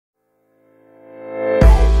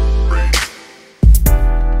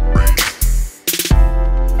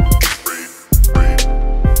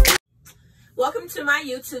to my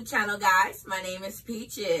YouTube channel, guys. My name is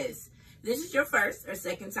Peaches. If this is your first or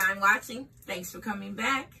second time watching, thanks for coming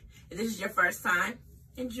back. If this is your first time,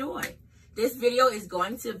 enjoy. This video is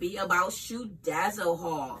going to be about Shoes Dazzle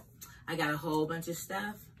haul. I got a whole bunch of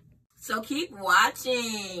stuff, so keep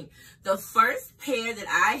watching. The first pair that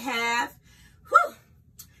I have,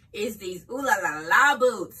 is these Ooh La La La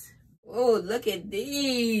boots. Oh, look at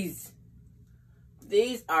these.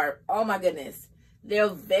 These are, oh my goodness. They're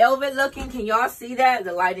velvet looking. Can y'all see that?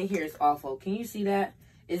 The lighting here is awful. Can you see that?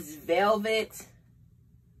 It's velvet.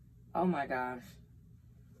 Oh my gosh.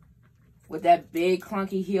 With that big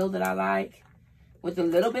clunky heel that I like. With a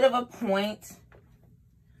little bit of a point.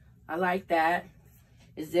 I like that.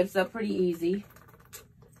 It zips up pretty easy.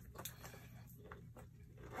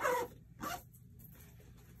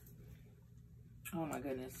 Oh my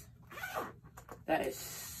goodness. That is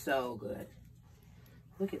so good.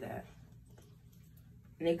 Look at that.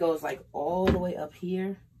 And it goes like all the way up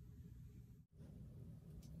here.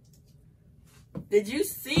 Did you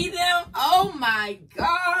see them? Oh my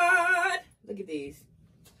God. Look at these.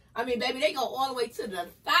 I mean, baby, they go all the way to the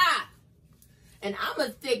thigh. And I'm a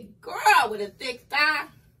thick girl with a thick thigh.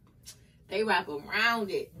 They wrap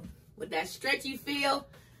around it with that stretchy feel.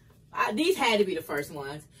 These had to be the first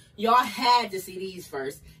ones. Y'all had to see these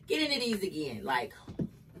first. Get into these again. Like,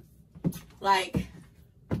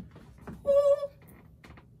 ooh.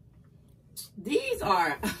 These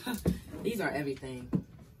are everything.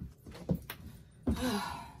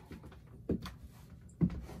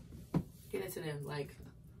 Get into them. Like,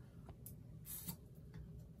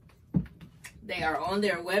 they are on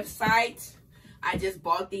their website. I just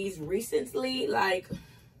bought these recently. Like,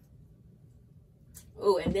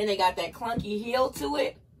 oh, and then they got that clunky heel to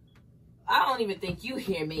it. I don't even think you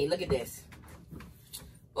hear me. Look at this.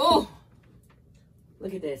 Oh,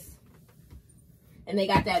 look at this. And they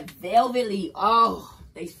got that velvety, oh,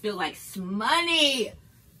 they feel like smutty.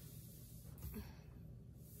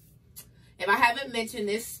 If I haven't mentioned,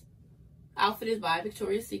 this outfit is by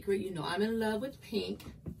Victoria's Secret. You know I'm in love with pink.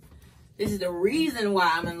 This is the reason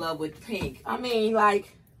why I'm in love with pink. I mean,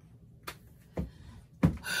 like,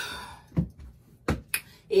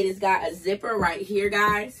 it has got a zipper right here,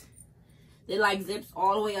 guys. It like zips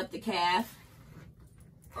all the way up the calf.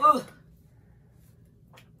 Ugh.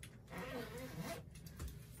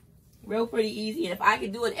 Real pretty easy. And if I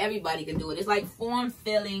can do it, everybody can do it. It's like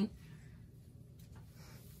form-filling.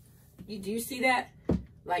 Do you see that?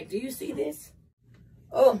 Like, do you see this?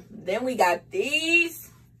 Oh, then we got these.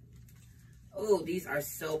 Oh, these are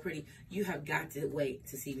so pretty. You have got to wait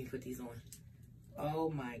to see me put these on. Oh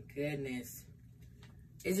my goodness.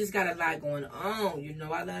 It's just got a lot going on. You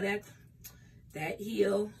know I love that. That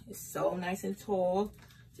heel is so nice and tall.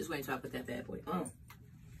 Just wait until I put that bad boy on.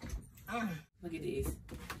 Look at these.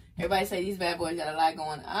 Everybody say these bad boys got a lot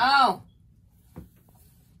going on.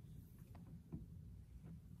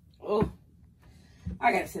 Oh,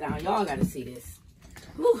 I gotta sit down. Y'all gotta see this.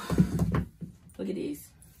 Whew. Look at these.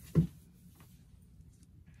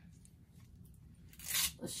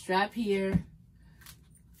 A strap here.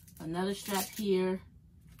 Another strap here.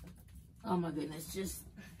 Oh my goodness, just...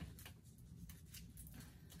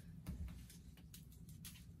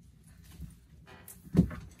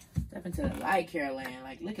 Step into the light, Caroline.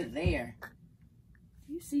 Like, look at there.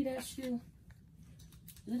 Do you see that shoe?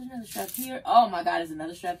 There's another strap here. Oh my God, there's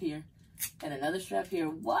another strap here. And another strap here.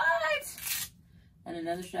 What? And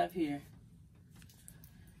another strap here.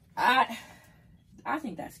 I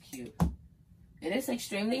think that's cute. It is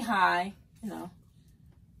extremely high. You know.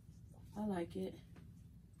 I like it.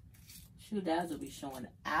 Shoes Dazzle will be showing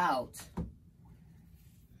out.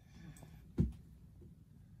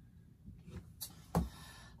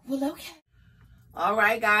 Well, okay. All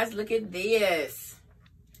right, guys, look at this.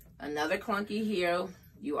 Another clunky heel.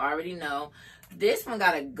 You already know. This one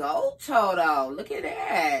got a gold toe, though. Look at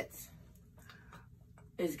that.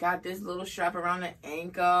 It's got this little strap around the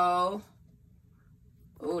ankle.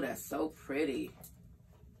 Oh, that's so pretty.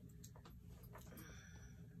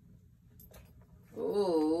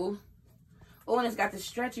 Ooh. Oh, and it's got the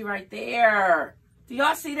stretchy right there. Do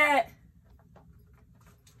y'all see that?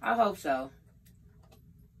 I hope so.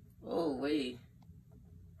 Oh, wait.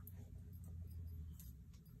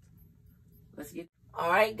 Let's get...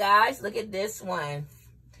 All right, guys, look at this one.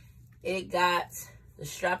 It got the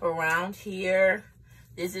strap around here.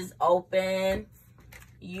 This is open.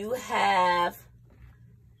 You have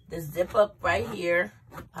the zip up right here.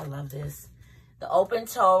 I love this. The open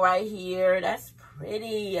toe right here. That's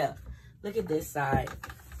pretty. Look at this side.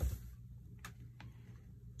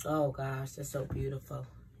 Oh, gosh, that's so beautiful.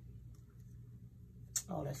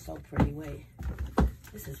 Oh, that's so pretty. Wait,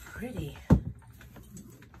 this is pretty.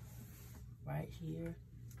 right here.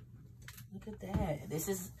 Look at that. This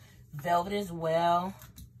is velvet as well.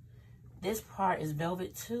 This part is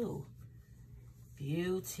velvet too.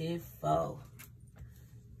 Beautiful.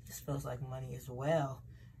 This feels like money as well.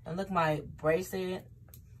 And look, my bracelet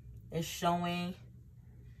is showing.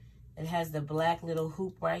 It has the black little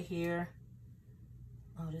hoop right here.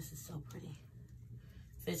 Oh, this is so pretty.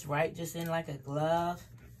 Fits right just in like a glove.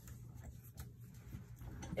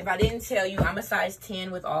 If I didn't tell you, I'm a size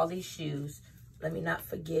 10 with all these shoes. Let me not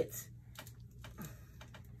forget.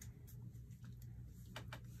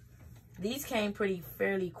 These came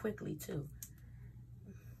fairly quickly too.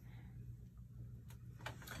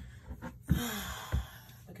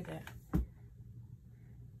 Look at that.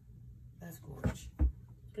 That's gorgeous.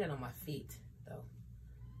 Put it on my feet though.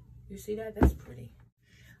 You see that? That's pretty.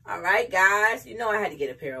 All right, guys. You know I had to get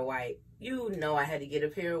a pair of white. You know I had to get a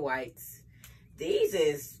pair of whites. These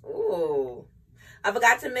is, ooh. I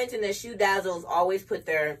forgot to mention that Shoes Dazzle always put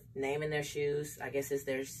their name in their shoes. I guess it's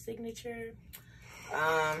their signature.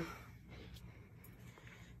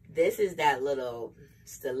 This is that little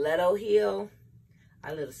stiletto heel.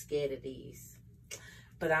 I'm a little scared of these.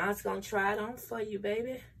 But I'm just going to try it on for you,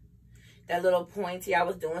 baby. That little pointy, I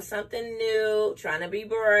was doing something new. Trying to be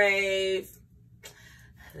brave.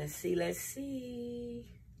 Let's see, let's see.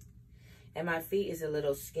 And my feet is a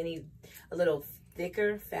little skinny, a little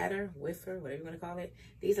thicker, fatter, whiffer, whatever you want to call it.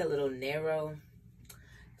 These are a little narrow.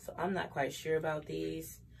 So I'm not quite sure about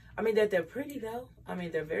these. I mean, they're pretty though. I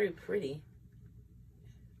mean, they're very pretty.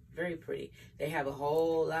 Very pretty. They have a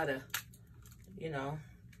whole lot of, you know,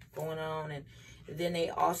 going on. And then they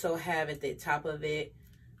also have at the top of it,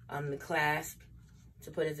 the clasp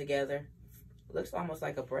to put it together. Looks almost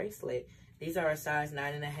like a bracelet. These are a size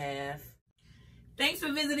 9.5. Thanks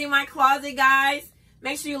for visiting my closet, guys.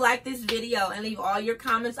 Make sure you like this video and leave all your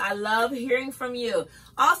comments. I love hearing from you.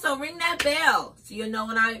 Also, ring that bell so you'll know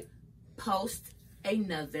when I post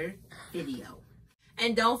another video.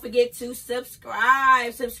 And don't forget to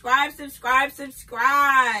subscribe. Subscribe.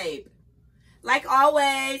 Like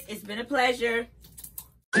always, it's been a pleasure.